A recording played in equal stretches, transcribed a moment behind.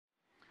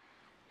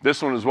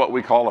This one is what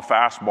we call a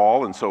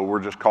fastball, and so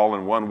we're just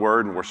calling one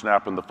word and we're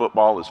snapping the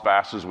football as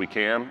fast as we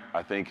can.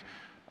 I think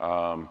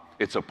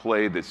it's a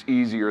play that's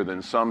easier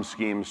than some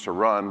schemes to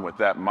run with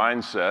that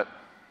mindset.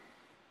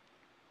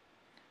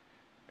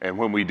 And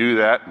when we do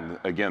that, and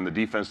again, the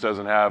defense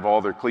doesn't have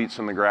all their cleats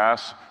in the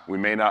grass, we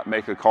may not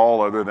make a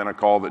call other than a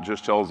call that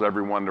just tells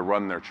everyone to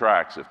run their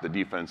tracks if the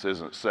defense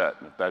isn't set.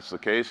 And if that's the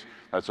case,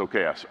 that's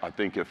okay. I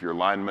think if your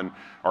linemen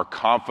are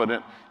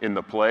confident in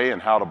the play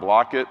and how to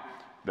block it,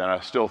 then I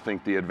still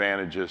think the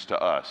advantage is to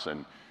us.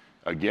 And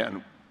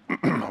again,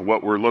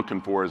 what we're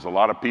looking for is a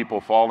lot of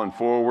people falling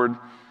forward.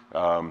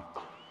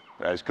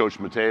 As Coach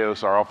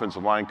Mateos, our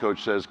offensive line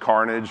coach, says,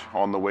 carnage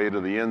on the way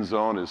to the end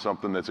zone is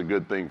something that's a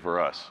good thing for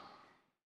us.